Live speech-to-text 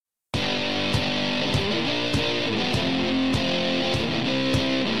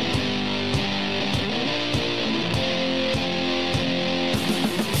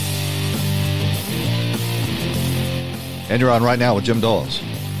And you're on Right Now with Jim Dawes.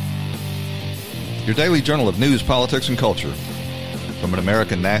 Your daily journal of news, politics, and culture from an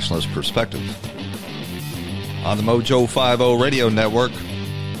American nationalist perspective. On the Mojo 50 radio network,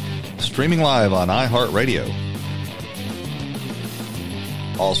 streaming live on iHeartRadio.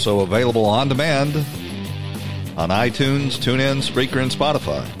 Also available on demand on iTunes, TuneIn, Spreaker, and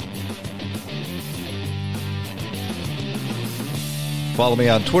Spotify. Follow me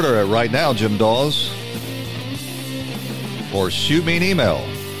on Twitter at Right Now Jim Dawes, or shoot me an email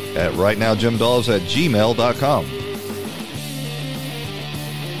at rightnowjimdawes@gmail.com.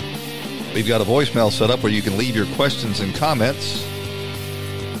 We've got a voicemail set up where you can leave your questions and comments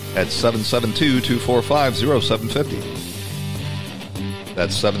at 772-245-0750.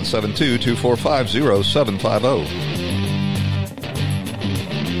 That's 772-245-0750.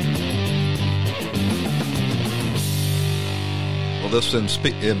 Well, this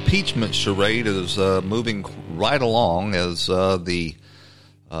impeachment charade is moving right along as the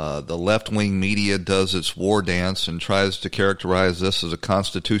left-wing media does its war dance and tries to characterize this as a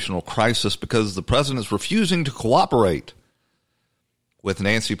constitutional crisis because the president is refusing to cooperate with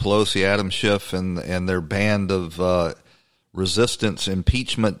Nancy Pelosi, Adam Schiff, and their band of resistance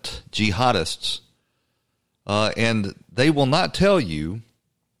impeachment jihadists. And they will not tell you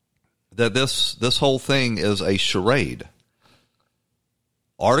that this whole thing is a charade.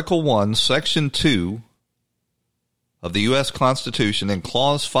 Article 1, Section 2 of the U.S. Constitution in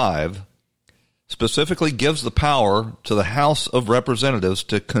Clause 5 specifically gives the power to the House of Representatives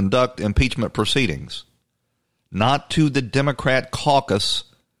to conduct impeachment proceedings, not to the Democrat caucus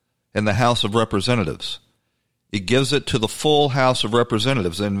in the House of Representatives. It gives it to the full House of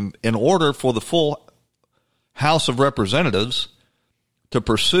Representatives. And in order for the full House of Representatives to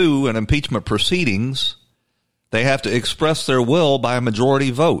pursue an impeachment proceedings, they have to express their will by a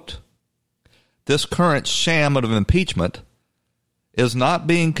majority vote. This current sham of impeachment is not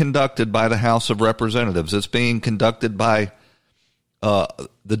being conducted by the House of Representatives. It's being conducted by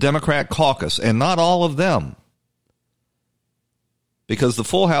the Democrat caucus, and not all of them, because the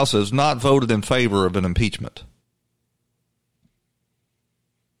full House has not voted in favor of an impeachment.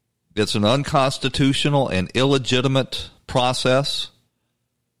 It's an unconstitutional and illegitimate process.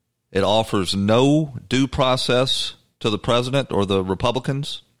 It offers no due process to the president or the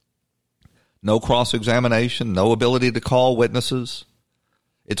Republicans. No cross-examination, no ability to call witnesses.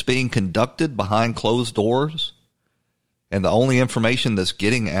 It's being conducted behind closed doors, and the only information that's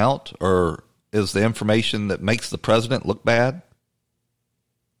getting out is the information that makes the president look bad.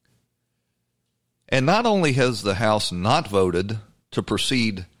 And not only has the House not voted to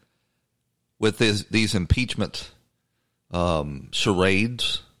proceed with these impeachment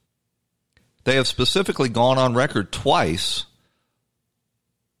charades, they have specifically gone on record twice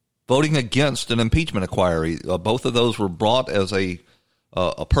voting against an impeachment inquiry. Both of those were brought as a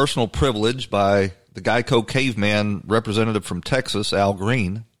personal privilege by the Geico caveman representative from Texas, Al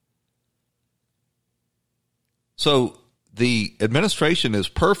Green. So the administration is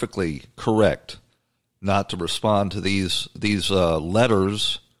perfectly correct not to respond to these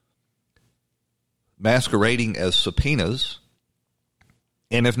letters masquerading as subpoenas.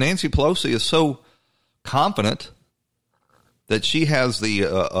 And if Nancy Pelosi is so confident that she has the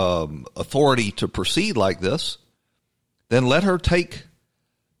authority to proceed like this, then let her take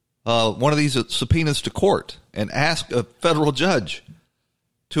one of these subpoenas to court and ask a federal judge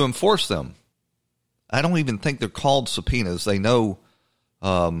to enforce them. I don't even think they're called subpoenas. They know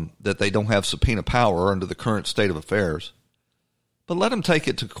that they don't have subpoena power under the current state of affairs. But let them take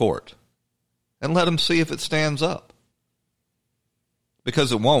it to court and let them see if it stands up.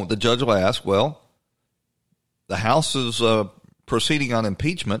 Because it won't. The judge will ask, well, the House is proceeding on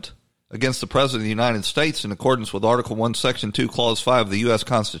impeachment against the President of the United States in accordance with Article 1, Section 2, Clause 5 of the U.S.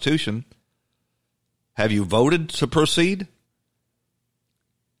 Constitution. Have you voted to proceed?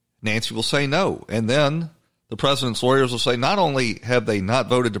 Nancy will say no. And then the president's lawyers will say not only have they not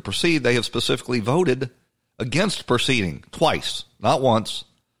voted to proceed, they have specifically voted against proceeding twice. Not once,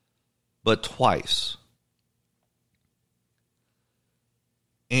 but twice.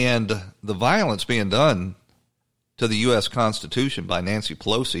 And the violence being done to the U.S. Constitution by Nancy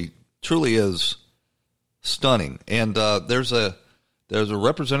Pelosi truly is stunning. And there's a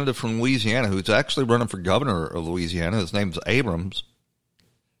representative from Louisiana who's actually running for governor of Louisiana. His name's Abrams,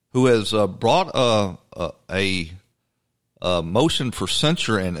 who has brought a motion for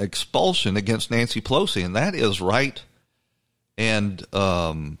censure and expulsion against Nancy Pelosi, and that is right and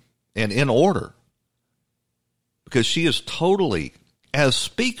in order, because she is totally, as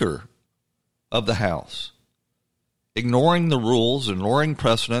Speaker of the House, ignoring the rules, ignoring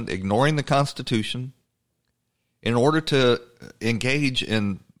precedent, ignoring the Constitution, in order to engage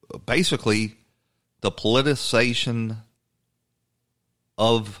in basically the politicization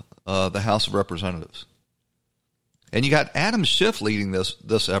of the House of Representatives. And you got Adam Schiff leading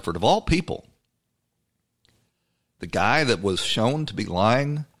this effort, of all people. The guy that was shown to be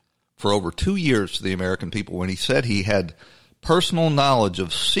lying for over 2 years to the American people when he said he had personal knowledge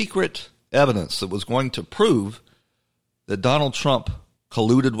of secret evidence that was going to prove that Donald Trump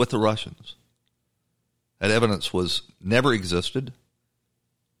colluded with the Russians. That evidence was never existed.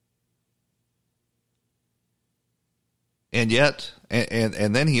 And yet,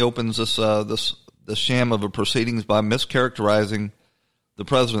 and then he opens this sham of a proceedings by mischaracterizing the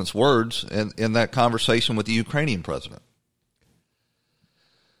president's words in that conversation with the Ukrainian president.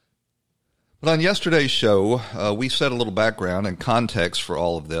 But on yesterday's show, we set a little background and context for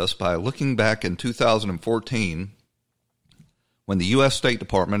all of this by looking back in 2014 when the U.S. State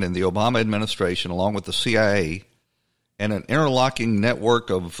Department and the Obama administration, along with the CIA and an interlocking network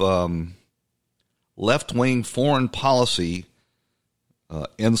of left-wing foreign policy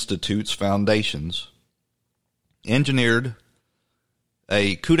institutes, foundations, engineered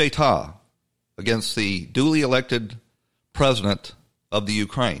a coup d'etat against the duly elected president of the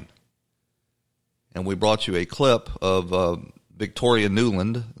Ukraine. And we brought you a clip of Victoria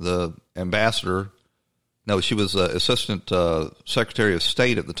Nuland, the ambassador. No, she was Assistant Secretary of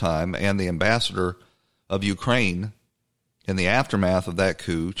State at the time and the ambassador of Ukraine in the aftermath of that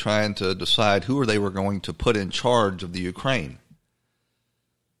coup, trying to decide who they were going to put in charge of the Ukraine.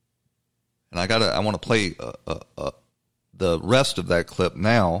 And I want to play the rest of that clip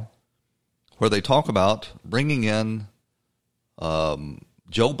now, where they talk about bringing in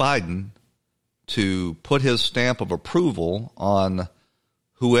Joe Biden to put his stamp of approval on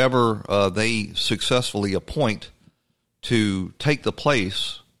whoever they successfully appoint to take the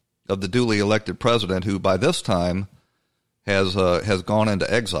place of the duly elected president, who by this time has gone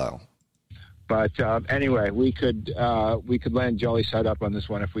into exile. But anyway, we could land Joey side up on this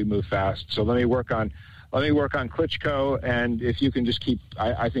one if we move fast. So let me work on Klitschko, and if you can just keep.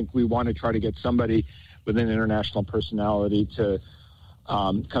 I think we want to try to get somebody with an international personality to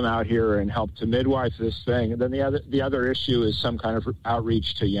come out here and help to midwife this thing. And then the other issue is some kind of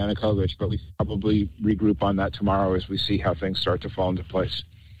outreach to Yanukovych, but we probably regroup on that tomorrow as we see how things start to fall into place.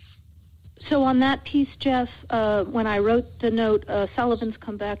 So on that piece, Jeff, when I wrote the note, Sullivan's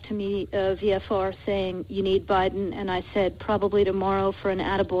come back to me, VFR, saying you need Biden, and I said probably tomorrow for an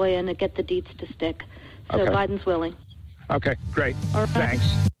attaboy and to get the deets to stick. So okay. Biden's willing. Okay, great. All right. Thanks.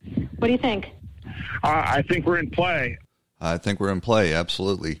 What do you think? I think we're in play. I think we're in play,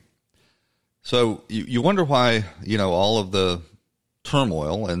 absolutely. So you wonder why, all of the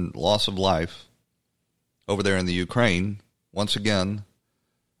turmoil and loss of life over there in the Ukraine, once again,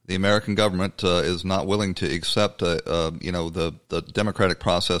 the American government is not willing to accept, the democratic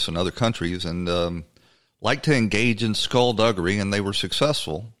process in other countries and like to engage in skullduggery, and they were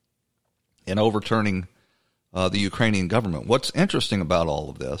successful in overturning the Ukrainian government. What's interesting about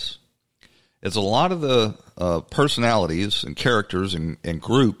all of this is a lot of the personalities and characters and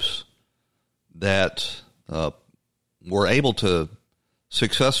groups that were able to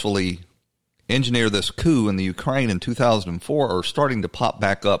successfully engineer this coup in the Ukraine in 2004 are starting to pop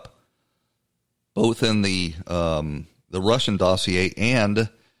back up, both in the Russian dossier and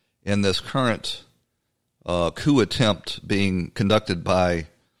in this current coup attempt being conducted by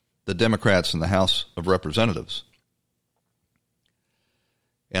the Democrats in the House of Representatives.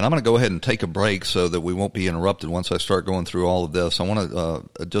 And I'm going to go ahead and take a break so that we won't be interrupted once I start going through all of this. I want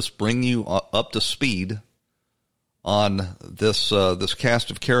to just bring you up to speed on this cast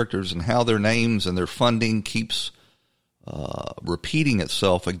of characters and how their names and their funding keeps repeating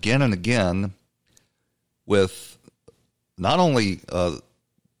itself again and again with not only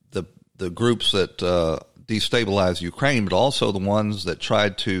the groups that destabilize Ukraine, but also the ones that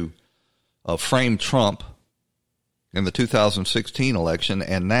tried to frame Trump in the 2016 election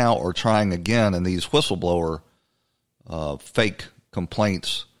and now are trying again in these whistleblower fake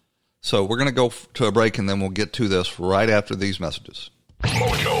complaints. So we're going to go to a break, and then we'll get to this right after these messages.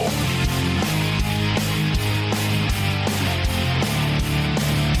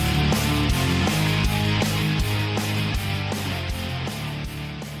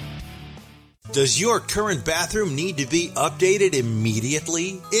 Does your current bathroom need to be updated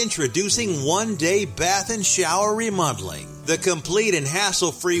immediately? Introducing One Day Bath and Shower Remodeling. the complete and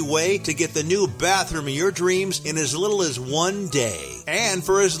hassle-free way to get the new bathroom of your dreams in as little as 1 day. And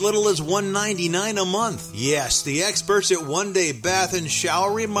for as little as $199 a month. Yes, the experts at One Day Bath and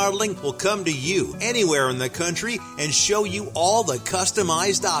Shower Remodeling will come to you anywhere in the country and show you all the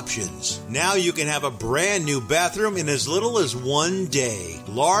customized options. Now you can have a brand new bathroom in as little as 1 day.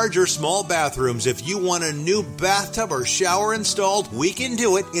 Large or small bathrooms, if you want a new bathtub or shower installed, we can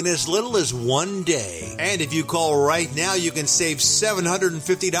do it in as little as 1 day. And if you call right now, you can save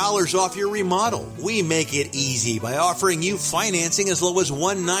 $750 off your remodel. We make it easy by offering you financing as low as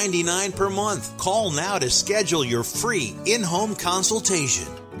 $199 per month. Call now to schedule your free in-home consultation.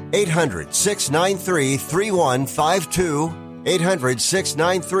 800-693-3152.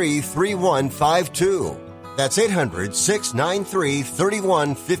 800-693-3152. That's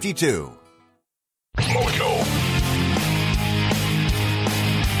 800-693-3152. Mojo.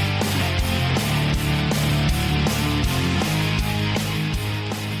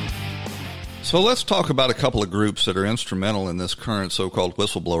 So let's talk about a couple of groups that are instrumental in this current so-called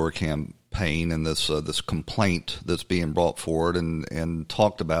whistleblower campaign and this complaint that's being brought forward and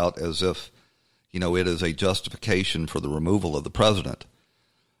talked about as if, it is a justification for the removal of the president.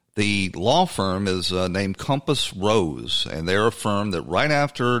 The law firm is named Compass Rose, and they're a firm that right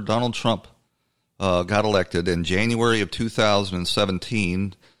after Donald Trump got elected in January of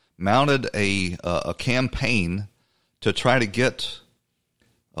 2017, mounted a campaign to try to get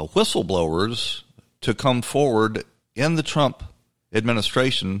whistleblowers to come forward in the Trump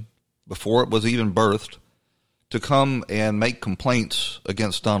administration before it was even birthed to come and make complaints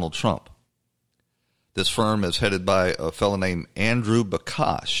against Donald Trump. This firm is headed by a fellow named Andrew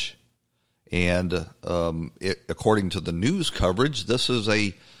Bakash, and according to the news coverage, this is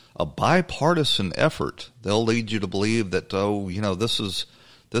a bipartisan effort. They'll lead you to believe that, this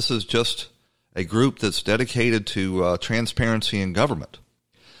is just a group that's dedicated to transparency in government.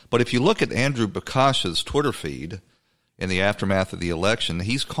 But if you look at Andrew Bakash's Twitter feed in the aftermath of the election,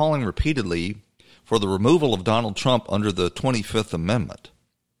 he's calling repeatedly for the removal of Donald Trump under the 25th Amendment,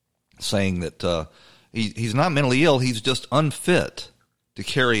 saying that he's not mentally ill, he's just unfit to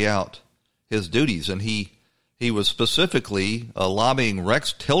carry out his duties. And he was specifically lobbying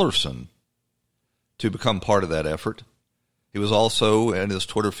Rex Tillerson to become part of that effort. He was also, in his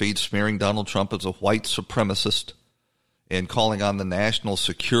Twitter feed, smearing Donald Trump as a white supremacist and calling on the national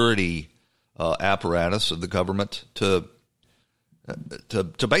security apparatus of the government to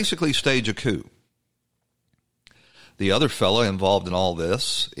basically stage a coup. The other fellow involved in all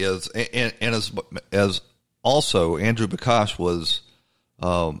this is, as also Andrew Bakash was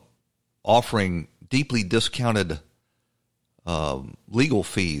offering deeply discounted legal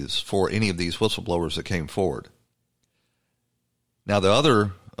fees for any of these whistleblowers that came forward. Now, the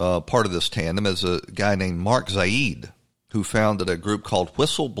other part of this tandem is a guy named Mark Zaid, who founded a group called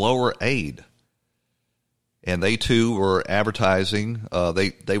Whistleblower Aid. And they, too, were advertising.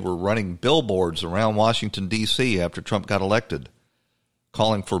 They were running billboards around Washington, D.C. after Trump got elected,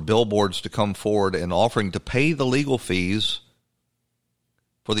 calling for billboards to come forward and offering to pay the legal fees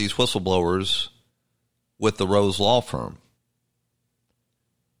for these whistleblowers with the Rose Law Firm.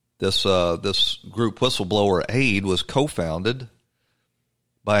 This group, Whistleblower Aid, was co-founded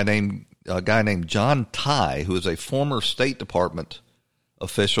by a guy named John Tye, who is a former State Department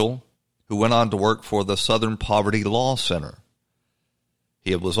official who went on to work for the Southern Poverty Law Center.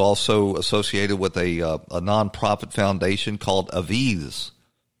 He was also associated with a nonprofit foundation called Aviz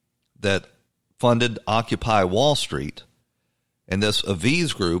that funded Occupy Wall Street. And this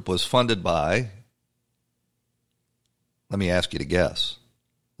Aviz group was funded by, let me ask you to guess.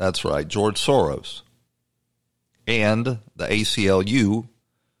 That's right, George Soros. And the ACLU,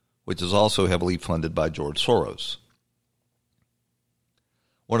 which is also heavily funded by George Soros.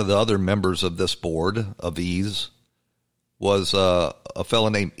 One of the other members of this board, of Ease, was a fellow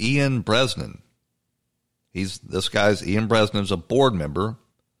named Ian Bresnan. Ian Bresnan is a board member.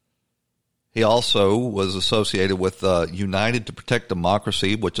 He also was associated with United to Protect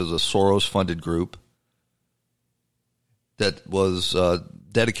Democracy, which is a Soros-funded group that was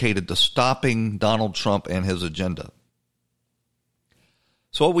dedicated to stopping Donald Trump and his agenda.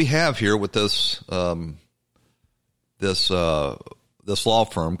 So what we have here with this law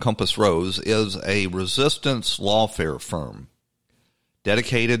firm, Compass Rose, is a resistance lawfare firm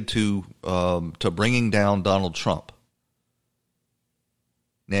dedicated to bringing down Donald Trump.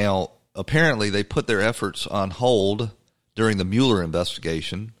 Now, apparently, they put their efforts on hold during the Mueller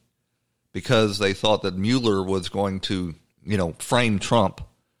investigation because they thought that Mueller was going to, frame Trump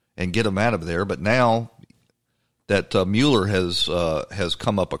and get him out of there. But now that Mueller has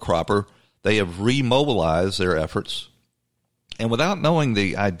come up a cropper, they have remobilized their efforts And without knowing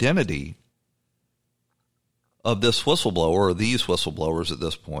the identity of this whistleblower or these whistleblowers at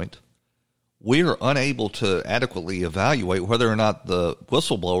this point, we are unable to adequately evaluate whether or not the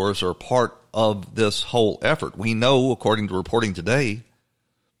whistleblowers are part of this whole effort. We know, according to reporting today,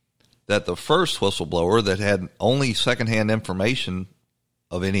 that the first whistleblower that had only secondhand information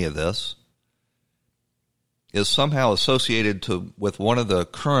of any of this is somehow associated with one of the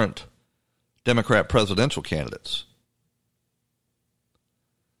current Democrat presidential candidates.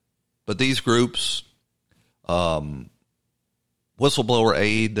 But these groups, Whistleblower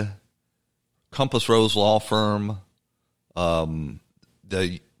Aid, Compass Rose Law Firm,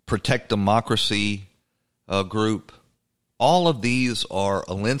 the Protect Democracy group, all of these are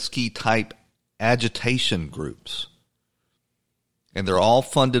Alinsky-type agitation groups. And they're all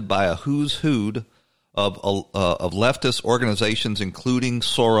funded by a who's who of leftist organizations, including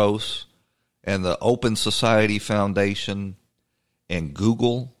Soros and the Open Society Foundation and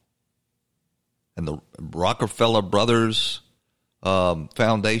Google and the Rockefeller Brothers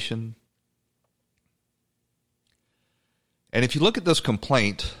Foundation. And if you look at this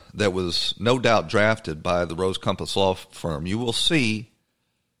complaint that was no doubt drafted by the Rose Compass Law Firm, you will see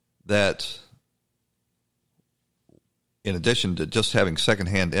that in addition to just having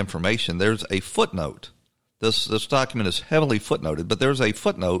secondhand information, there's a footnote. This document is heavily footnoted, but there's a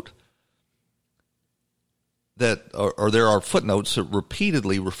footnote or there are footnotes that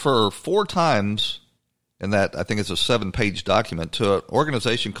repeatedly refer 4 times in that, I think it's a 7-page document, to an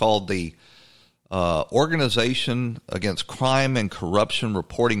organization called the Organization Against Crime and Corruption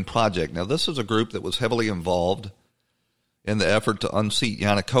Reporting Project. Now, this is a group that was heavily involved in the effort to unseat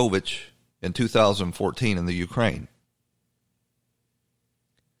Yanukovych in 2014 in the Ukraine.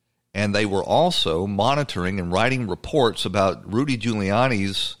 And they were also monitoring and writing reports about Rudy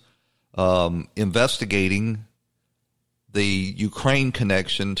Giuliani's investigating the Ukraine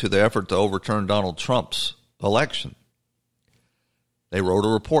connection to the effort to overturn Donald Trump's election. They wrote a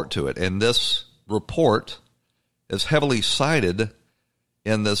report to it, and this report is heavily cited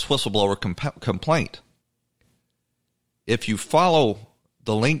in this whistleblower complaint. If you follow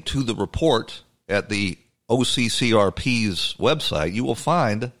the link to the report at the OCCRP's website, you will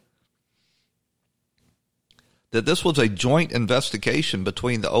find that this was a joint investigation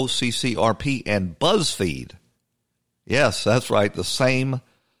between the OCCRP and BuzzFeed. Yes, that's right, the same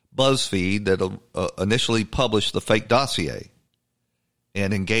BuzzFeed that initially published the fake dossier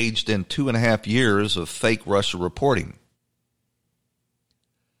and engaged in 2.5 years of fake Russia reporting.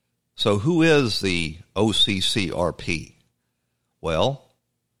 So who is the OCCRP? Well,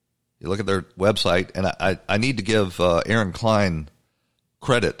 you look at their website, and I need to give Aaron Klein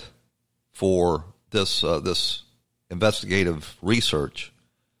credit for this investigative research.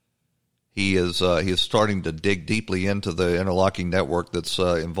 He is starting to dig deeply into the interlocking network that's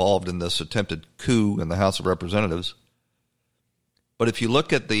involved in this attempted coup in the House of Representatives. But if you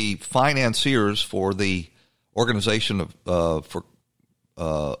look at the financiers for the Organization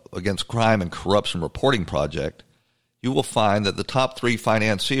Against Crime and Corruption Reporting Project, you will find that the top 3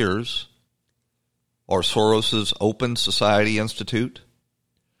 financiers are Soros's Open Society Institute,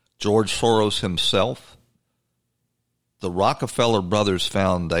 George Soros himself, the Rockefeller Brothers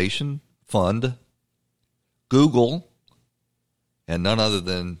Foundation Fund, Google, and none other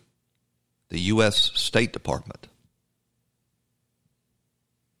than the U.S. State Department.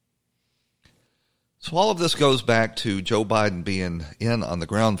 So all of this goes back to Joe Biden being in on the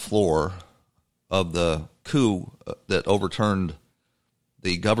ground floor of the coup that overturned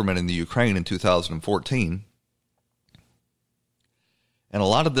the government in the Ukraine in 2014. And a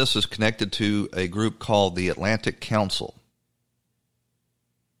lot of this is connected to a group called the Atlantic Council.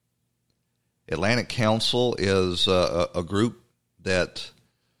 Atlantic Council is a group that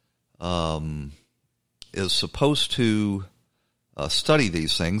is supposed to study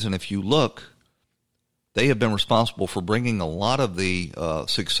these things. And if you look, they have been responsible for bringing a lot of the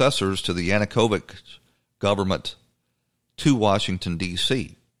successors to the Yanukovych government to Washington,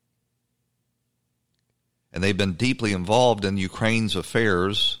 D.C. And they've been deeply involved in Ukraine's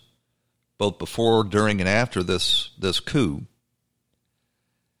affairs, both before, during, and after this coup.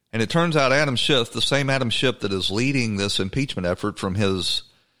 And it turns out Adam Schiff, the same Adam Schiff that is leading this impeachment effort from his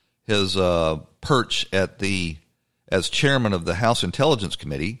perch as chairman of the House Intelligence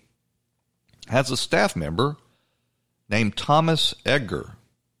Committee, has a staff member named Thomas Edgar.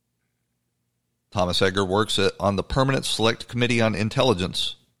 Thomas Edgar works on the Permanent Select Committee on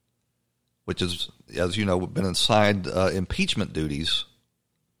Intelligence, which is, as you know, been assigned impeachment duties,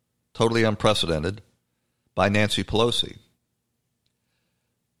 totally unprecedented, by Nancy Pelosi.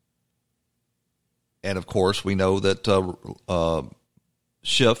 And, of course, we know that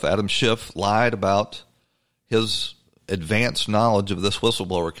Adam Schiff, lied about his advanced knowledge of this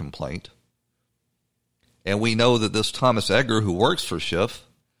whistleblower complaint. And we know that this Thomas Egger, who works for Schiff,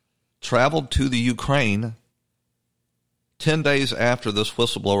 traveled to the Ukraine 10 days after this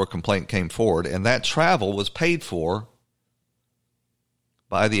whistleblower complaint came forward, and that travel was paid for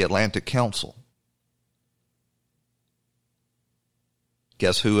by the Atlantic Council.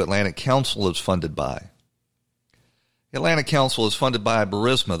 Guess who Atlantic Council is funded by? The Atlantic Council is funded by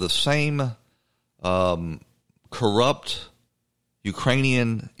Burisma, the same corrupt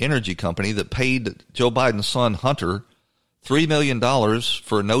Ukrainian energy company that paid Joe Biden's son Hunter $3 million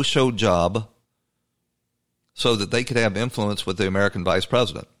for a no-show job so that they could have influence with the American vice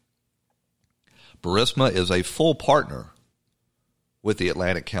president. Burisma is a full partner with the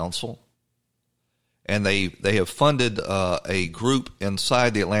Atlantic Council, and they have funded a group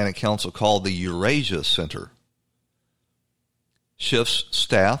inside the Atlantic Council called the Eurasia Center. Schiff's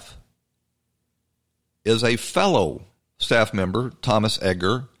staff is a fellow staff member, Thomas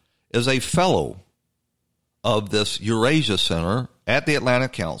Egger, is a fellow of this Eurasia Center at the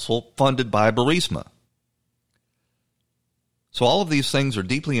Atlantic Council funded by Burisma. So all of these things are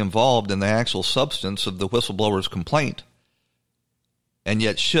deeply involved in the actual substance of the whistleblower's complaint. And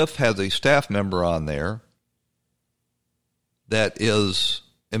yet Schiff has a staff member on there that is,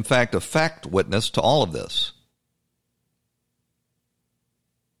 in fact, a fact witness to all of this.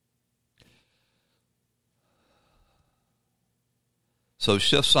 So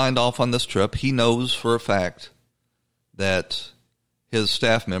Schiff signed off on this trip. He knows for a fact that his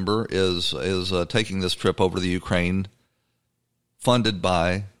staff member is taking this trip over to the Ukraine funded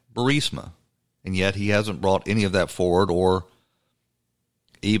by Burisma. And yet he hasn't brought any of that forward or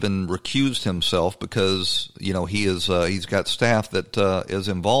even recused himself because, you know, he's got staff that is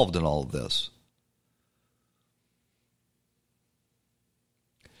involved in all of this.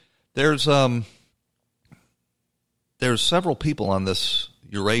 There's several people on this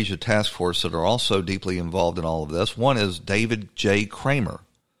Eurasia task force that are also deeply involved in all of this. One is David J. Kramer,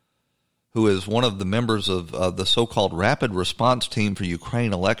 who is one of the members of the so-called Rapid Response Team for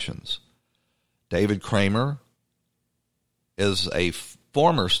Ukraine elections. David Kramer is a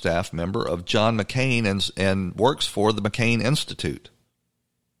former staff member of John McCain and works for the McCain Institute.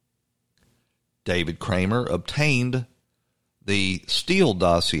 David Kramer obtained the Steele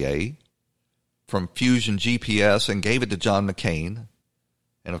dossier from Fusion GPS and gave it to John McCain.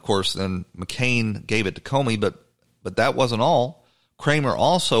 And, of course, then McCain gave it to Comey, but that wasn't all. Kramer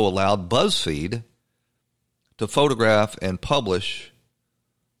also allowed BuzzFeed to photograph and publish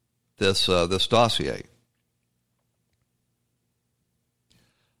this dossier.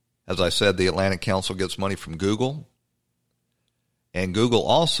 As I said, the Atlantic Council gets money from Google, and Google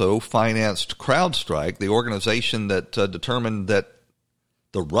also financed CrowdStrike, the organization that determined that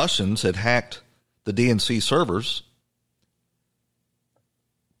the Russians had hacked the DNC servers.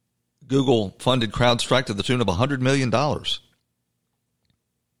 Google funded CrowdStrike to the tune of $100 million.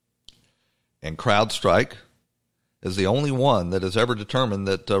 And CrowdStrike is the only one that has ever determined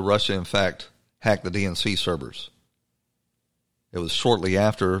that Russia, in fact, hacked the DNC servers. It was shortly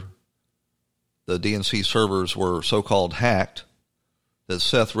after the DNC servers were so-called hacked that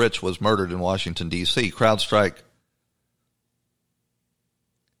Seth Rich was murdered in Washington, D.C. CrowdStrike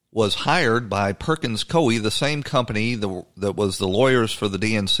was hired by Perkins Coie, the same company that was the lawyers for the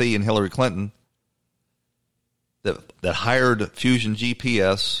DNC and Hillary Clinton, that hired Fusion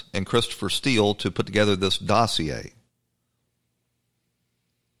GPS and Christopher Steele to put together this dossier.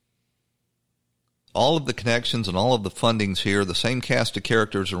 All of the connections and all of the fundings here, the same cast of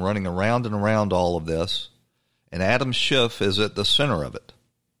characters are running around and around all of this, and Adam Schiff is at the center of it.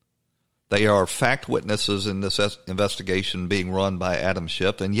 They are fact witnesses in this investigation being run by Adam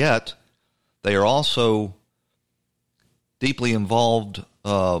Schiff, and yet they are also deeply involved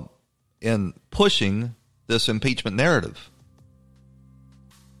in pushing this impeachment narrative.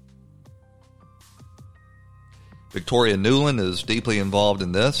 Victoria Nuland is deeply involved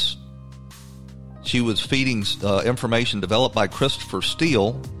in this. She was feeding information developed by Christopher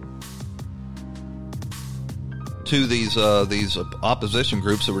Steele to these opposition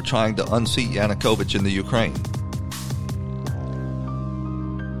groups that were trying to unseat Yanukovych in the Ukraine.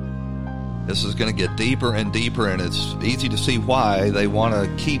 This is going to get deeper and deeper, and it's easy to see why they want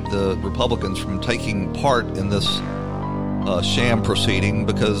to keep the Republicans from taking part in this sham proceeding,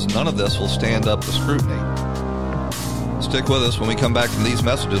 because none of this will stand up to scrutiny. Stick with us. When we come back from these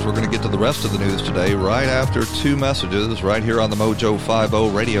messages, we're going to get to the rest of the news today right after two messages right here on the Mojo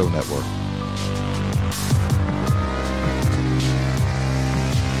 50 Radio Network.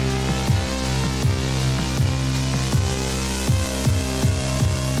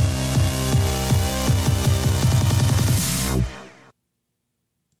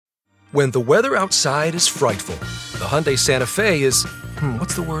 When the weather outside is frightful, the Hyundai Santa Fe is,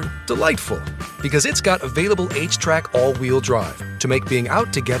 delightful. Because it's got available H-Track all-wheel drive to make being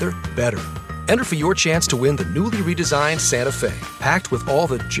out together better. Enter for your chance to win the newly redesigned Santa Fe, packed with all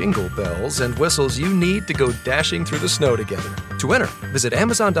the jingle bells and whistles you need to go dashing through the snow together. To enter, visit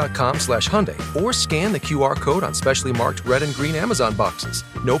Amazon.com/Hyundai or scan the QR code on specially marked red and green Amazon boxes.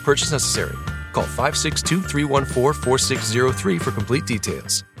 No purchase necessary. Call 562-314-4603 for complete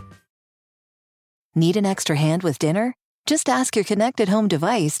details. Need an extra hand with dinner? Just ask your connected home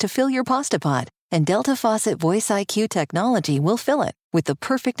device to fill your pasta pot, and Delta Faucet Voice IQ technology will fill it with the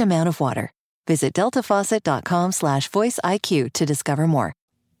perfect amount of water. Visit deltafaucet.com/voice IQ to discover more.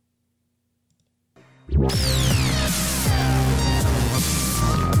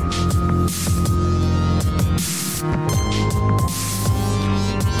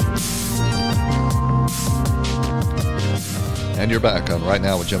 And you're back on Right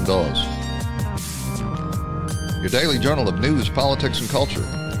Now with Jim Dawes. Your daily journal of news, politics, and culture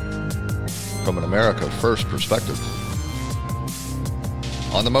from an America First perspective.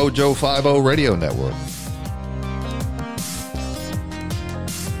 On the Mojo 50 Radio Network.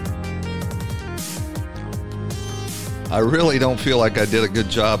 I really don't feel like I did a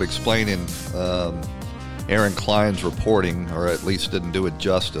good job explaining Aaron Klein's reporting, or at least didn't do it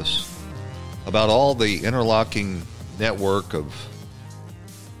justice, about all the interlocking network of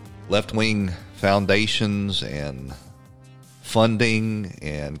left-wing foundations and funding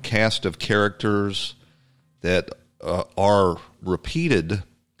and cast of characters that are repeated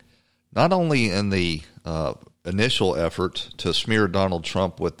not only in the initial effort to smear Donald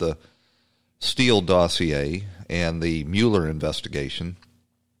Trump with the Steele dossier and the Mueller investigation,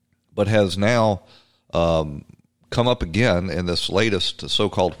 but has now come up again in this latest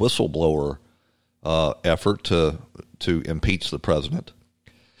so-called whistleblower effort to impeach the president.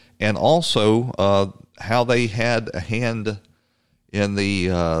 And also how they had a hand in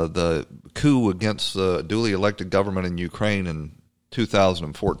the coup against the duly elected government in Ukraine in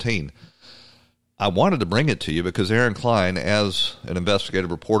 2014. I wanted to bring it to you because Aaron Klein, as an investigative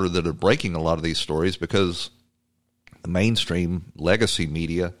reporter that are breaking a lot of these stories, because the mainstream legacy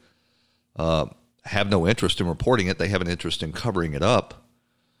media have no interest in reporting it, they have an interest in covering it up.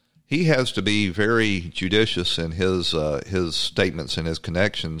 He has to be very judicious in his statements and his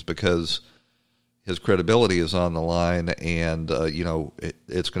connections because his credibility is on the line, and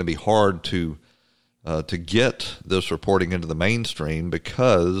it's going to be hard to get this reporting into the mainstream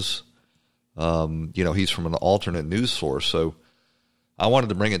because he's from an alternate news source. So I wanted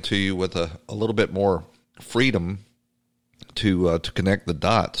to bring it to you with a little bit more freedom to connect the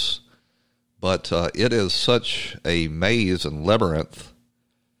dots, but it is such a maze and labyrinth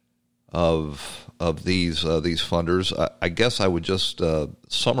of these funders. I guess I would just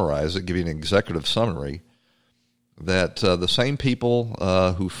summarize it, give you an executive summary, that the same people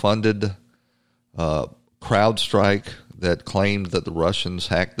who funded CrowdStrike, that claimed that the Russians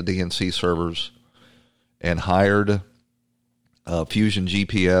hacked the DNC servers and hired Fusion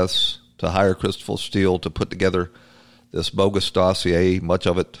GPS to hire Christopher Steele to put together this bogus dossier, much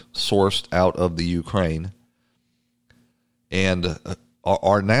of it sourced out of the Ukraine, and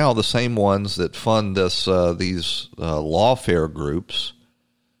are now the same ones that fund these lawfare groups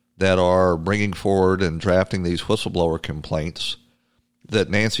that are bringing forward and drafting these whistleblower complaints that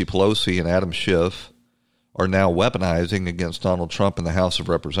Nancy Pelosi and Adam Schiff are now weaponizing against Donald Trump in the House of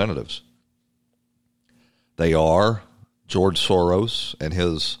Representatives. They are George Soros and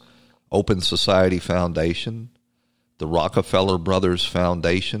his Open Society Foundation, the Rockefeller Brothers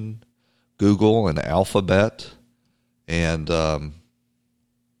Foundation, Google and Alphabet, and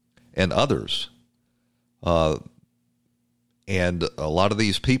others. And a lot of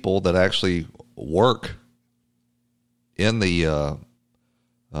these people that actually work in the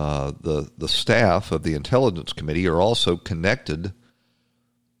staff of the Intelligence Committee are also connected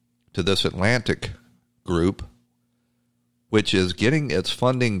to this Atlantic group, which is getting its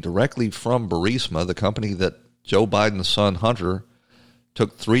funding directly from Burisma, the company that Joe Biden's son Hunter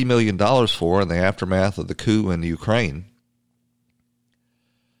took $3 million for in the aftermath of the coup in Ukraine.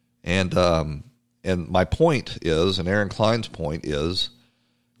 And my point is, and Aaron Klein's point is,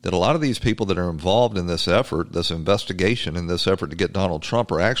 that a lot of these people that are involved in this effort, this investigation, in this effort to get Donald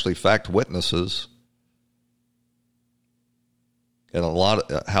Trump, are actually fact witnesses, and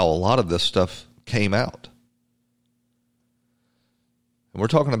how a lot of this stuff came out. And we're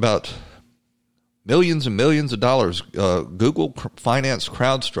talking about millions and millions of dollars. Google financed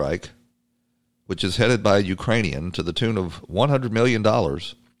CrowdStrike, which is headed by a Ukrainian, to the tune of $100 million.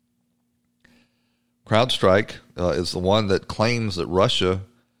 CrowdStrike is the one that claims that Russia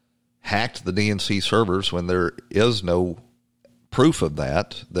hacked the DNC servers when there is no proof of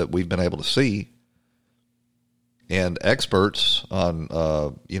that we've been able to see. And experts on,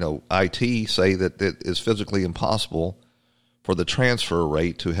 IT say that it is physically impossible for the transfer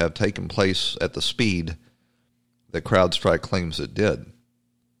rate to have taken place at the speed that CrowdStrike claims it did.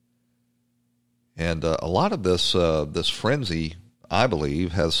 And a lot of this frenzy, I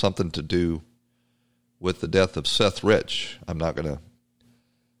believe, has something to do with the death of Seth Rich. I'm not going to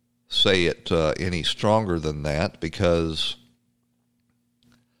say it any stronger than that, because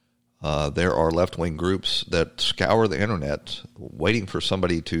there are left-wing groups that scour the internet waiting for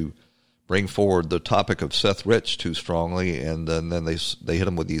somebody to bring forward the topic of Seth Rich too strongly, and then they hit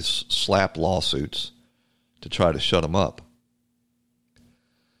him with these slap lawsuits to try to shut him up.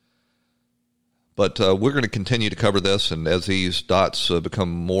 But we're going to continue to cover this, and as these dots become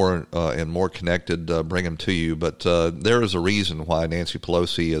more and more connected, bring them to you. But there is a reason why Nancy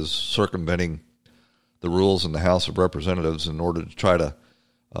Pelosi is circumventing the rules in the House of Representatives in order to try to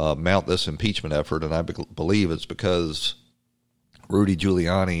mount this impeachment effort, and I believe it's because Rudy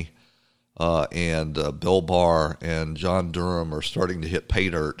Giuliani and Bill Barr and John Durham are starting to hit pay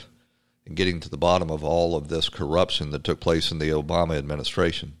dirt and getting to the bottom of all of this corruption that took place in the Obama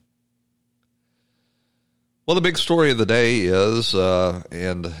administration. Well, the big story of the day is,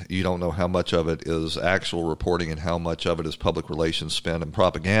 and you don't know how much of it is actual reporting and how much of it is public relations spin and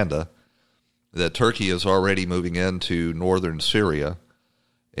propaganda, that Turkey is already moving into northern Syria,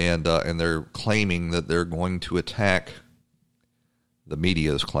 and they're claiming that they're going to attack, the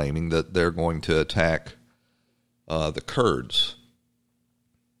media is claiming that they're going to attack the Kurds.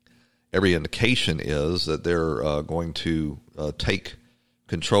 Every indication is that they're going to take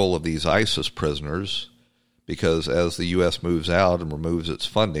control of these ISIS prisoners, because as the U.S. moves out and removes its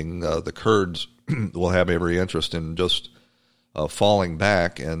funding, the Kurds will have every interest in just falling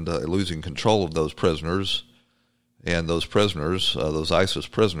back and losing control of those prisoners. And those prisoners, those ISIS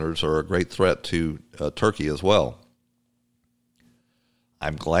prisoners, are a great threat to Turkey as well.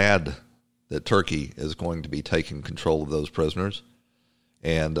 I'm glad that Turkey is going to be taking control of those prisoners.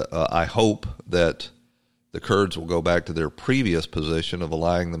 And I hope that the Kurds will go back to their previous position of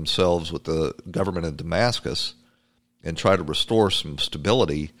allying themselves with the government in Damascus and try to restore some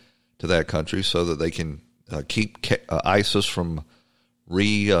stability to that country so that they can keep ISIS from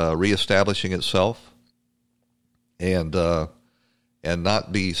reestablishing itself and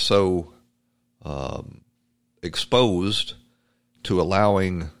not be so exposed to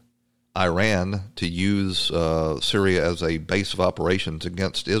allowing Iran to use Syria as a base of operations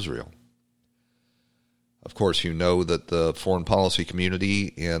against Israel. Of course, you know that the foreign policy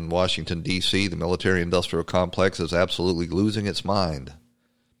community in Washington, D.C., the military-industrial complex, is absolutely losing its mind,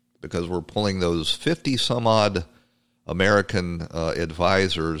 because we're pulling those 50-some-odd American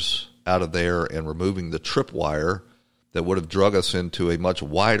advisors out of there and removing the tripwire that would have drug us into a much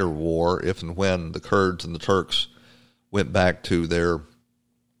wider war if and when the Kurds and the Turks went back to their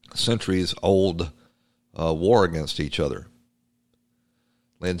centuries-old war against each other.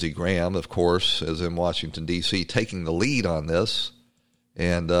 Lindsey Graham, of course, is in Washington, D.C., taking the lead on this,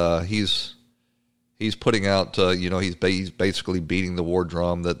 and he's putting out, he's basically beating the war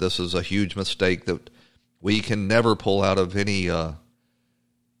drum that this is a huge mistake, that we can never pull out of any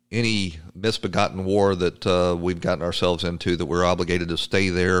misbegotten war that we've gotten ourselves into, that we're obligated to stay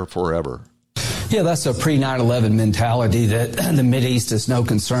there forever. Yeah, that's a pre-9/11 mentality that the Mideast is no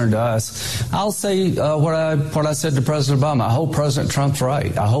concern to us. I'll say what I said to President Obama. I hope President Trump's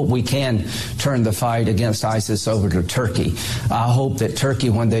right. I hope we can turn the fight against ISIS over to Turkey. I hope that Turkey,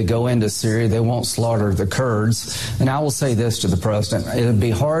 when they go into Syria, they won't slaughter the Kurds. And I will say this to the president. It would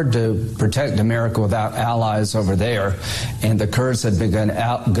be hard to protect America without allies over there. And the Kurds have been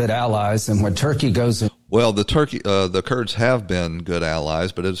good allies. And when Turkey goes in, well, the Kurds have been good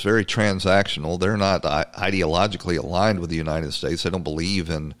allies, but it's very transactional. They're not ideologically aligned with the United States. They don't believe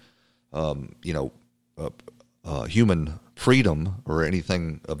in, human freedom or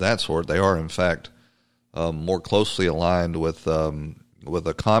anything of that sort. They are, in fact, more closely aligned with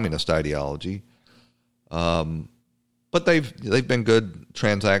a communist ideology. But they've been good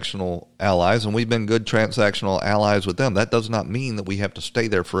transactional allies, and we've been good transactional allies with them. That does not mean that we have to stay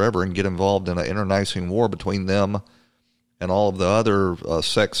there forever and get involved in an internecine war between them and all of the other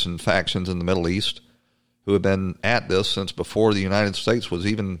sects and factions in the Middle East who have been at this since before the United States was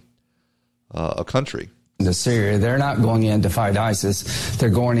even a country. into Syria. They're not going in to fight ISIS. They're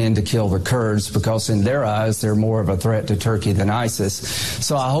going in to kill the Kurds because in their eyes, they're more of a threat to Turkey than ISIS.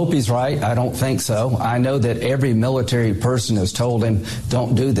 So I hope he's right. I don't think so. I know that every military person has told him,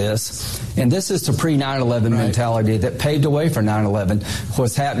 don't do this. And this is the pre-9/11 mentality that paved the way for 9/11.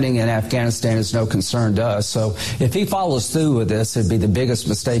 What's happening in Afghanistan is no concern to us. So if he follows through with this, it'd be the biggest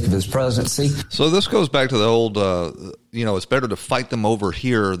mistake of his presidency. So this goes back to the old, it's better to fight them over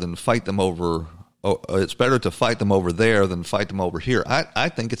here than fight them over. It's better to fight them over there than fight them over here. I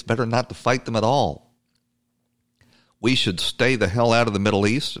think it's better not to fight them at all. We should stay the hell out of the Middle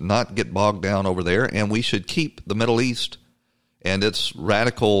East, not get bogged down over there, and we should keep the Middle East and its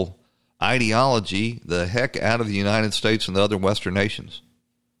radical ideology the heck out of the United States and the other Western nations.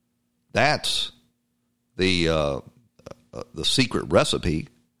 That's the secret recipe.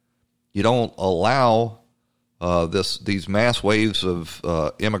 You don't allow these mass waves of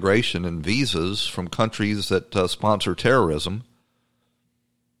immigration and visas from countries that sponsor terrorism,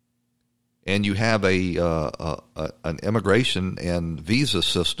 and you have an immigration and visa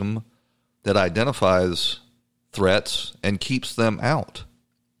system that identifies threats and keeps them out.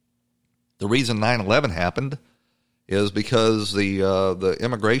 The reason 9/11 happened is because the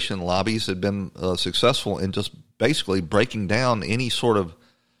immigration lobbies had been successful in just basically breaking down any sort of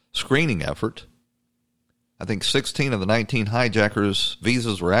screening effort. I think 16 of the 19 hijackers'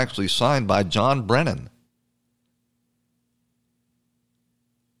 visas were actually signed by John Brennan.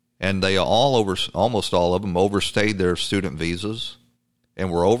 And they almost all of them overstayed their student visas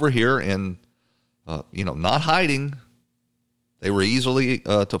and were over here and, not hiding. They were easy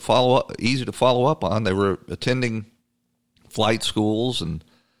to follow up on. They were attending flight schools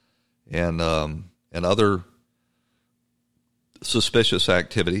and other suspicious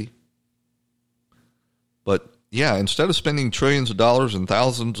activity. But, yeah, instead of spending trillions of dollars and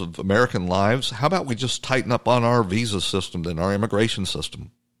thousands of American lives, how about we just tighten up on our visa system and our immigration system?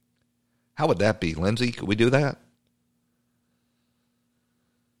 How would that be, Lindsay? Could we do that?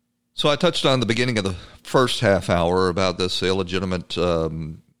 So I touched on the beginning of the first half hour about this illegitimate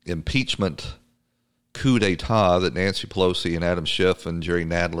impeachment coup d'etat that Nancy Pelosi and Adam Schiff and Jerry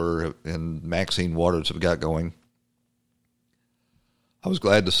Nadler and Maxine Waters have got going. I was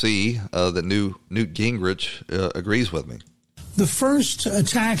glad to see that Newt Gingrich agrees with me. The first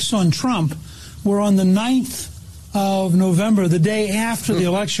attacks on Trump were on the 9th of November, the day after the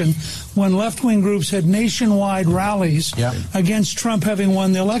election, when left-wing groups had nationwide rallies against Trump having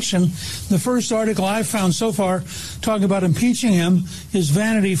won the election. The first article I've found so far talking about impeaching him is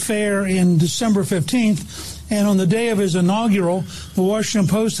Vanity Fair in December 15th. And on the day of his inaugural, the Washington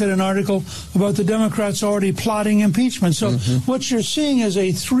Post had an article about the Democrats already plotting impeachment. So what you're seeing is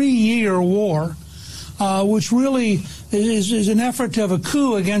a 3-year war, which really is an effort to have a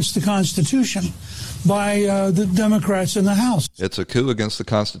coup against the Constitution by the Democrats in the House. It's a coup against the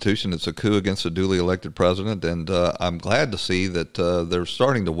Constitution. It's a coup against a duly elected president. And I'm glad to see that they're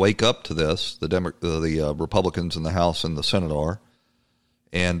starting to wake up to this, the Republicans in the House and the Senate are,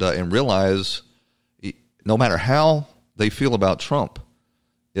 and realize no matter how they feel about Trump,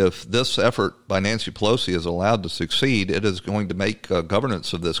 if this effort by Nancy Pelosi is allowed to succeed, it is going to make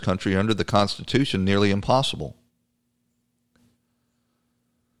governance of this country under the Constitution nearly impossible.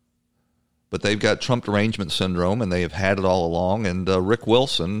 But they've got Trump derangement syndrome, and they have had it all along. And Rick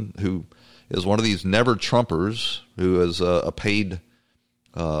Wilson, who is one of these never Trumpers, who is a paid,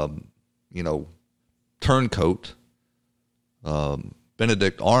 turncoat,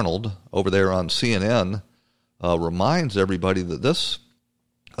 Benedict Arnold over there on CNN, reminds everybody that this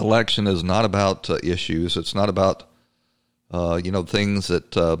election is not about issues. It's not about, things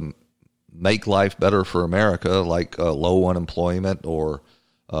that make life better for America, like low unemployment or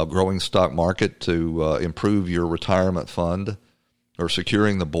growing stock market to improve your retirement fund or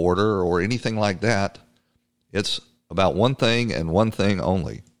securing the border or anything like that. It's about one thing and one thing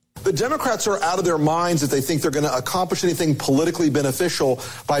only. The Democrats are out of their minds if they think they're going to accomplish anything politically beneficial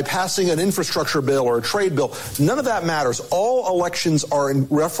by passing an infrastructure bill or a trade bill. None of that matters. All elections are in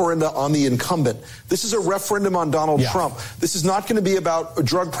referenda on the incumbent. This is a referendum on Donald Trump. This is not going to be about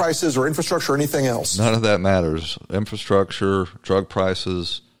drug prices or infrastructure or anything else. None of that matters. Infrastructure, drug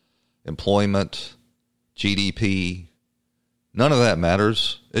prices, employment, GDP, none of that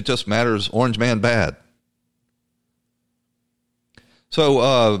matters. It just matters Orange Man bad.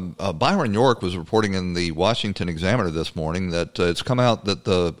 So Byron York was reporting in the Washington Examiner this morning that it's come out that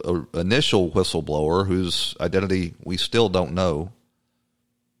the initial whistleblower, whose identity we still don't know,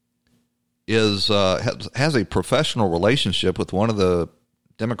 has a professional relationship with one of the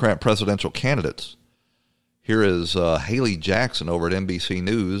Democrat presidential candidates. Here is Haley Jackson over at NBC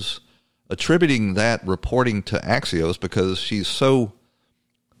News attributing that reporting to Axios because she's so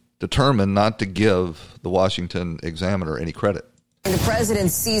determined not to give the Washington Examiner any credit. The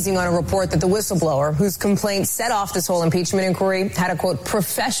president seizing on a report that the whistleblower, whose complaint set off this whole impeachment inquiry, had a, quote,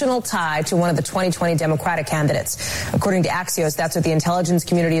 professional tie to one of the 2020 Democratic candidates. According to Axios, that's what the Intelligence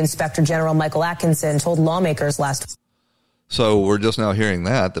Community Inspector General Michael Atkinson told lawmakers last week. So we're just now hearing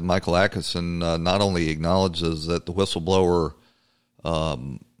that Michael Atkinson not only acknowledges that the whistleblower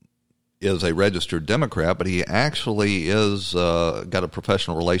is a registered Democrat, but he actually is got a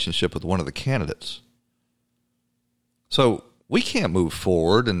professional relationship with one of the candidates. So we can't move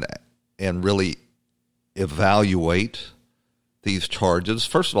forward and really evaluate these charges.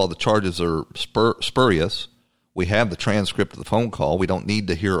 First of all, the charges are spurious. We have the transcript of the phone call. We don't need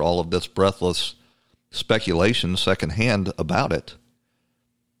to hear all of this breathless speculation secondhand about it.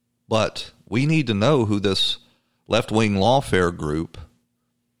 But we need to know who this left-wing lawfare group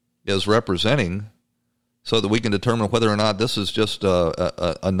is representing so that we can determine whether or not this is just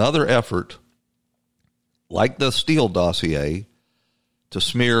another effort like the Steele dossier to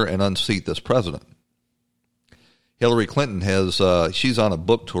smear and unseat this president. Hillary Clinton she's on a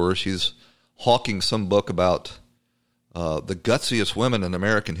book tour. She's hawking some book about the gutsiest women in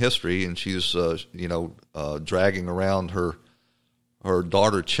American history, and she's, dragging around her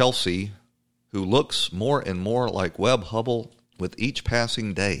daughter Chelsea, who looks more and more like Webb Hubbell with each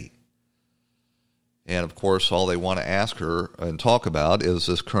passing day. And, of course, all they want to ask her and talk about is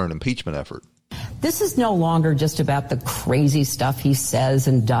this current impeachment effort. This is no longer just about the crazy stuff he says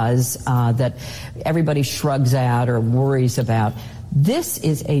and does that everybody shrugs at or worries about. This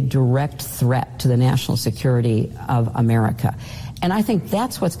is a direct threat to the national security of America. And I think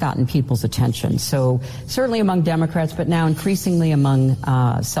that's what's gotten people's attention. So certainly among Democrats, but now increasingly among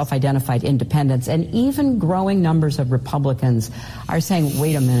self-identified independents, and even growing numbers of Republicans are saying,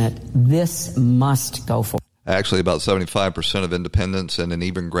 wait a minute, this must go forward. Actually, about 75% of independents and an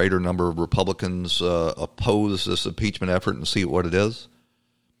even greater number of Republicans oppose this impeachment effort and see what it is.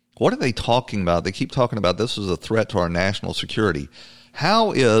 What are they talking about? They keep talking about this as a threat to our national security.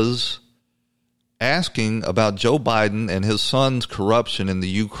 How is asking about Joe Biden and his son's corruption in the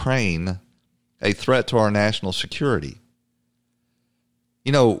Ukraine a threat to our national security?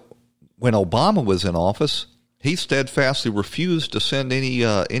 You know, when Obama was in office, he steadfastly refused to send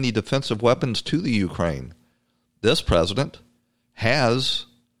any defensive weapons to the Ukraine. This president has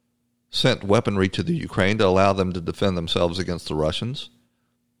sent weaponry to the Ukraine to allow them to defend themselves against the Russians.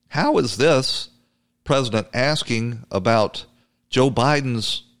 How is this president asking about Joe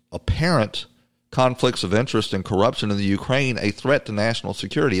Biden's apparent conflicts of interest and corruption in the Ukraine a threat to national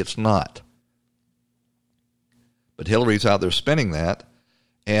security? It's not. But Hillary's out there spinning that.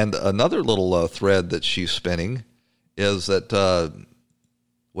 And another little thread that she's spinning is that,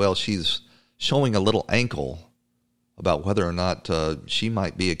 she's showing a little ankle about whether or not she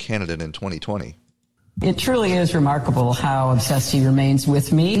might be a candidate in 2020. It truly is remarkable how obsessed he remains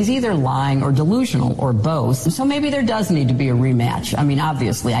with me. He's either lying or delusional or both. So maybe there does need to be a rematch. I mean,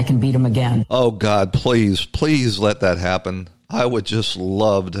 obviously, I can beat him again. Oh, God, please let that happen. I would just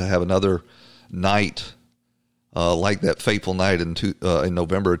love to have another night like that fateful night in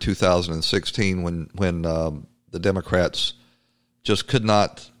November of 2016 when the Democrats just could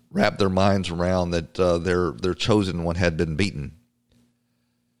not wrap their minds around that their chosen one had been beaten.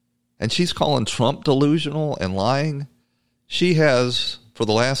 And she's calling Trump delusional and lying. She has, for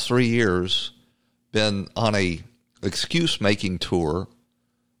the last 3 years, been on a excuse-making tour,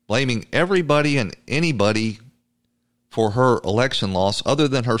 blaming everybody and anybody for her election loss other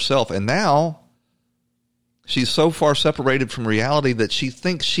than herself. And now she's so far separated from reality that she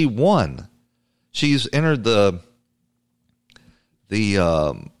thinks she won. She's entered the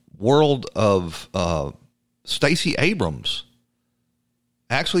world of Stacey Abrams,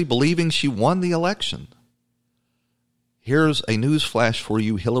 actually believing she won the election. Here's a news flash for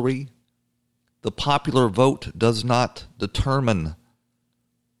you, Hillary. The popular vote does not determine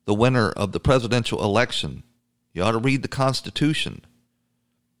the winner of the presidential election. You ought to read the Constitution.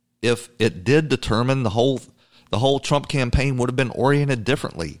 If it did determine, the whole Trump campaign would have been oriented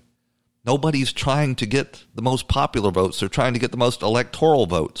differently. Nobody's trying to get the most popular votes. They're trying to get the most electoral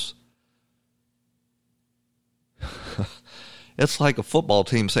votes. It's like a football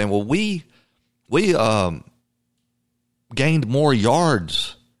team saying, well, we gained more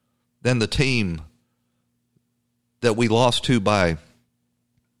yards than the team that we lost to by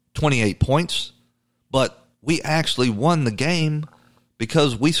 28 points, but we actually won the game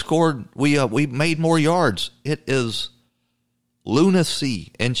because we made more yards. It is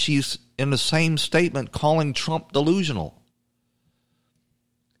lunacy, and she's in the same statement calling Trump delusional.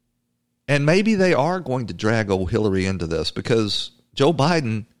 And maybe they are going to drag old Hillary into this, because Joe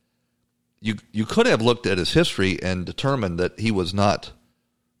Biden, you could have looked at his history and determined that he was not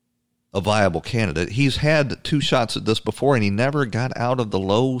a viable candidate. He's had 2 shots at this before, and he never got out of the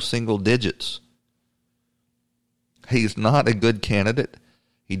low single digits. He's not a good candidate.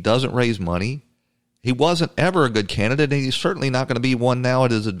 He doesn't raise money. He wasn't ever a good candidate, and he's certainly not going to be one now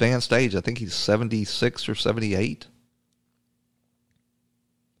at his advanced age. I think he's 76 or 78.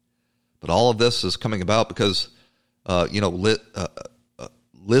 But all of this is coming about because,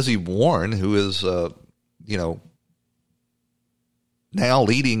 Lizzie Warren, who is, now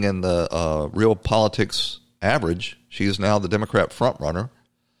leading in the real politics average, she is now the Democrat frontrunner,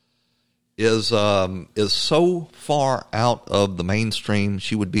 is so far out of the mainstream.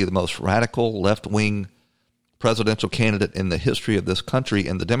 She would be the most radical left-wing presidential candidate in the history of this country,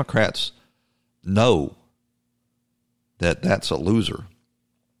 and the Democrats know that that's a loser.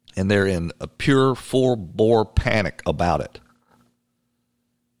 And they're in a pure full-bore panic about it.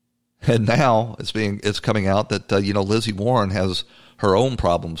 And now it's coming out that, Lizzie Warren has her own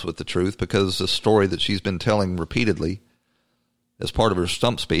problems with the truth, because the story that she's been telling repeatedly as part of her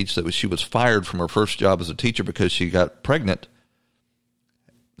stump speech, that she was fired from her first job as a teacher because she got pregnant.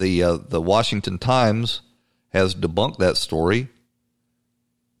 The Washington Times has debunked that story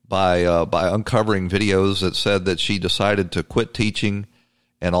by uncovering videos that said that she decided to quit teaching,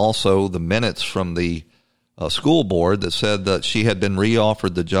 and also the minutes from the school board that said that she had been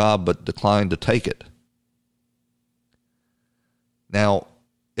reoffered the job but declined to take it. Now,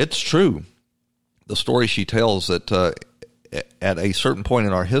 it's true, the story she tells, that at a certain point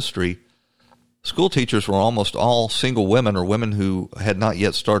in our history, school teachers were almost all single women or women who had not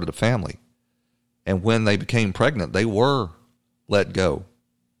yet started a family. And when they became pregnant, they were let go.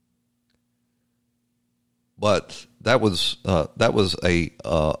 But that was a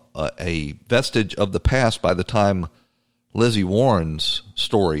vestige of the past by the time Lizzie Warren's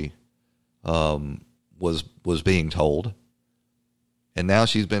story was being told, and now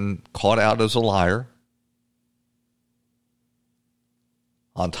she's been caught out as a liar.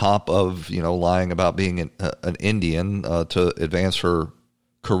 On top of lying about being an Indian to advance her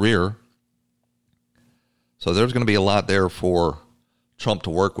career. So there's going to be a lot there for Trump to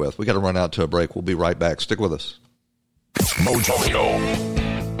work with. We got to run out to a break. We'll be right back. Stick with us. Mojo.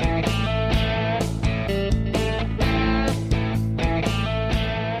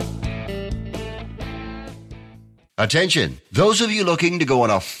 Attention, those of you looking to go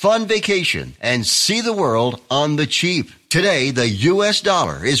on a fun vacation and see the world on the cheap. Today, the U.S.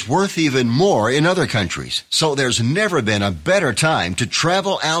 dollar is worth even more in other countries, so there's never been a better time to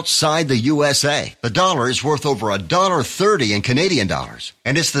travel outside the USA. The dollar is worth over $1.30 in Canadian dollars,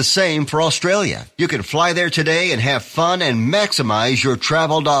 and it's the same for Australia. You can fly there today and have fun and maximize your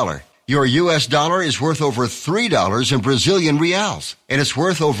travel dollar. Your U.S. dollar is worth over $3 in Brazilian reals, and it's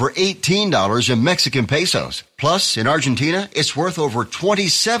worth over $18 in Mexican pesos. Plus, in Argentina, it's worth over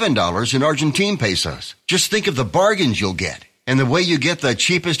 $27 in Argentine pesos. Just think of the bargains you'll get. And the way you get the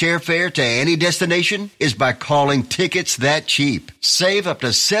cheapest airfare to any destination is by calling Tickets That Cheap. Save up to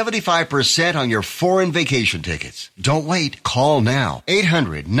 75% on your foreign vacation tickets. Don't wait. Call now.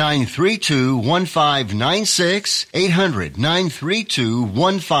 800-932-1596.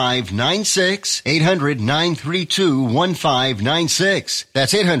 800-932-1596. 800-932-1596.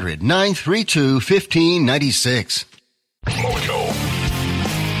 That's 800-932-1596. Mojo.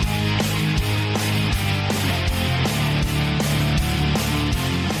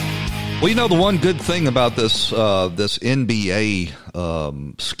 Well, the one good thing about this NBA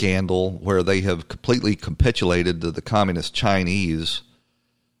scandal, where they have completely capitulated to the communist Chinese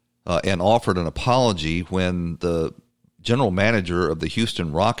and offered an apology when the general manager of the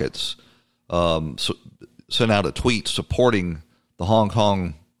Houston Rockets sent out a tweet supporting the Hong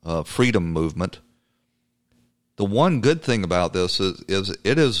Kong freedom movement. The one good thing about this is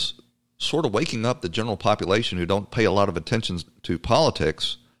it is sort of waking up the general population who don't pay a lot of attention to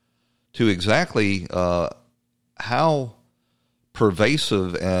politics to exactly how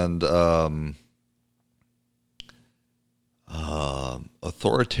pervasive and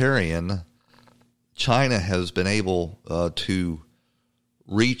authoritarian China has been able to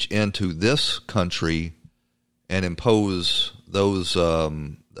reach into this country and impose those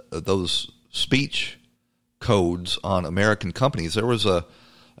speech codes on American companies. There was an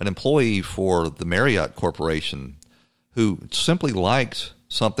employee for the Marriott Corporation who simply liked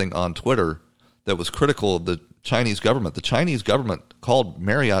something on Twitter that was critical of the Chinese government. The Chinese government called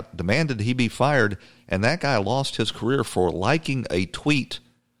Marriott, demanded he be fired, and that guy lost his career for liking a tweet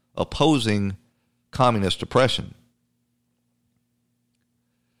opposing communist oppression.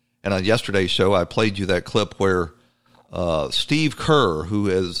 And on yesterday's show, I played you that clip where Steve Kerr,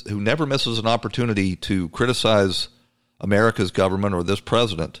 who never misses an opportunity to criticize America's government or this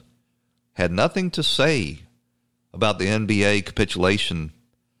president, had nothing to say about the NBA capitulation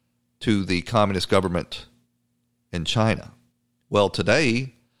to the communist government in China. Well,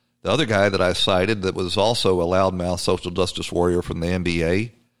 today, the other guy that I cited that was also a loudmouth social justice warrior from the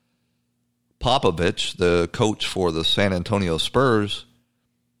NBA, Popovich, the coach for the San Antonio Spurs,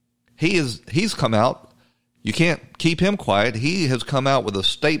 he's come out. You can't keep him quiet. He has come out with a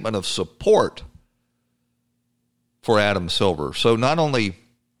statement of support for Adam Silver. So not only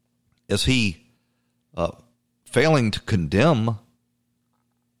is he failing to condemn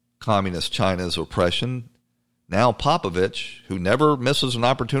communist China's oppression, now Popovich, who never misses an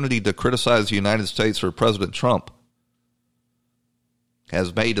opportunity to criticize the United States or President Trump,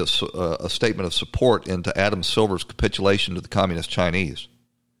 has made a statement of support into Adam Silver's capitulation to the communist Chinese.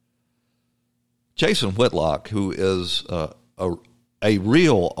 Jason Whitlock, who is a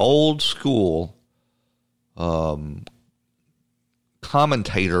real old school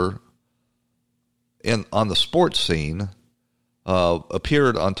commentator on the sports scene,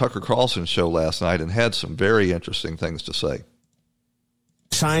 appeared on Tucker Carlson's show last night and had some very interesting things to say.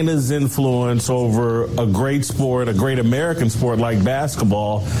 China's influence over a great sport, a great American sport like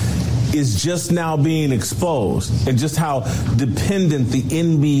basketball, is just now being exposed, and just how dependent the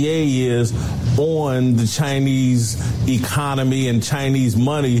NBA is on the Chinese economy and Chinese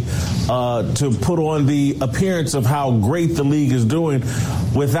money to put on the appearance of how great the league is doing.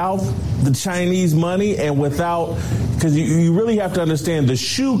 Without the Chinese money and without, because you really have to understand the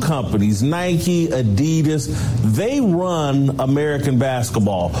shoe companies, Nike, Adidas, they run American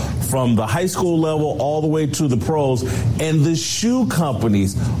basketball from the high school level all the way to the pros, and the shoe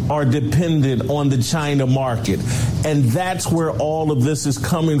companies are dependent on the China market. And that's where all of this is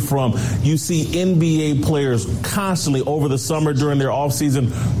coming from. You see NBA players constantly over the summer during their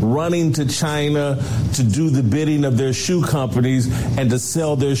offseason running to China to do the bidding of their shoe companies and to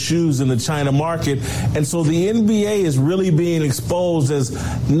sell their shoes in the China market. And so the NBA is really being exposed as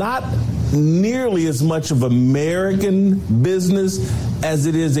not nearly as much of American business as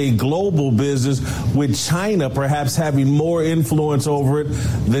it is a global business, with China perhaps having more influence over it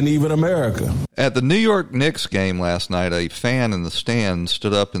than even America. At the New York Knicks game last night, a fan in the stands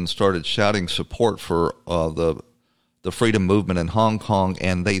stood up and started shouting support for the freedom movement in Hong Kong,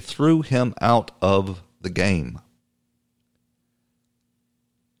 and they threw him out of the game.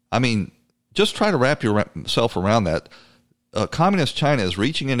 I mean, just try to wrap yourself around that. Communist China is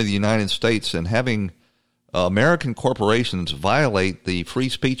reaching into the United States and having American corporations violate the free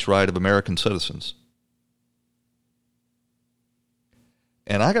speech right of American citizens.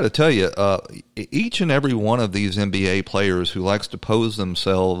 And I got to tell you, each and every one of these NBA players who likes to pose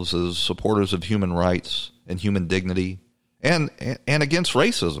themselves as supporters of human rights and human dignity and against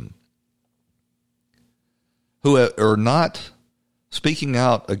racism, who are not speaking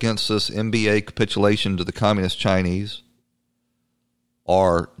out against this NBA capitulation to the communist Chinese,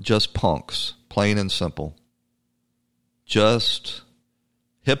 are just punks, plain and simple. Just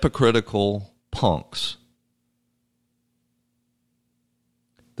hypocritical punks.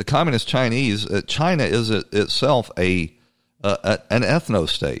 The communist Chinese, China is itself an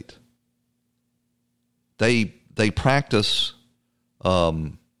ethno-state. They practice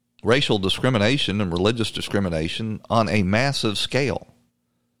racial discrimination and religious discrimination on a massive scale.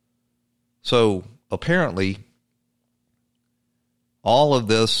 So apparently, all of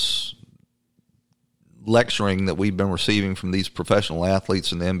this lecturing that we've been receiving from these professional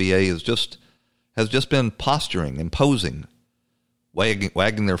athletes in the NBA has just been posturing and posing,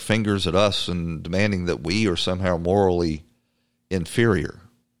 wagging their fingers at us and demanding that we are somehow morally inferior.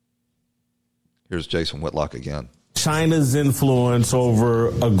 Here's Jason Whitlock again. China's influence over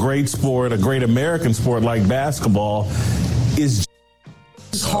a great sport, a great American sport like basketball, is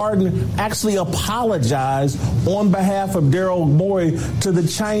Harden actually apologized on behalf of Daryl Morey to the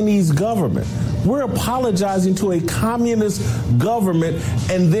Chinese government. We're apologizing to a communist government,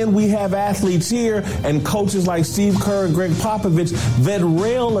 and then we have athletes here and coaches like Steve Kerr and Greg Popovich that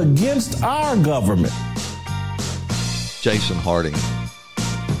rail against our government. Jason Harding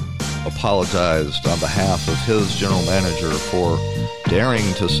apologized on behalf of his general manager for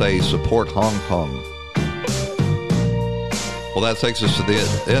daring to say support Hong Kong. Well, that takes us to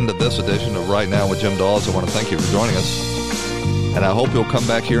the end of this edition of Right Now with Jim Dawes. I want to thank you for joining us, and I hope you'll come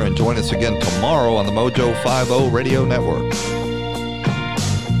back here and join us again tomorrow on the Mojo 50 Radio Network.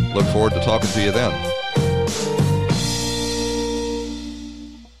 Look forward to talking to you then.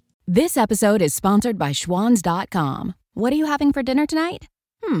 This episode is sponsored by Schwans.com. What are you having for dinner tonight?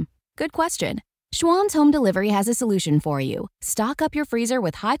 Good question. Schwann's Home Delivery has a solution for you. Stock up your freezer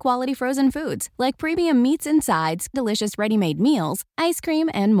with high-quality frozen foods like premium meats and sides, delicious ready-made meals, ice cream,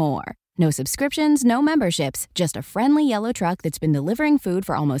 and more. No subscriptions, no memberships, just a friendly yellow truck that's been delivering food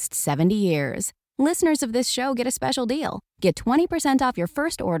for almost 70 years. Listeners of this show get a special deal. Get 20% off your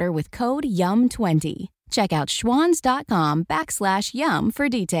first order with code YUM20. Check out schwans.com/YUM for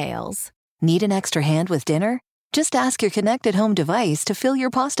details. Need an extra hand with dinner? Just ask your connected home device to fill your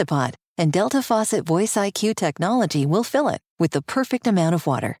pasta pot, and Delta Faucet Voice IQ technology will fill it with the perfect amount of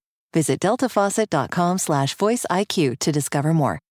water. Visit deltafaucet.com/voice IQ to discover more.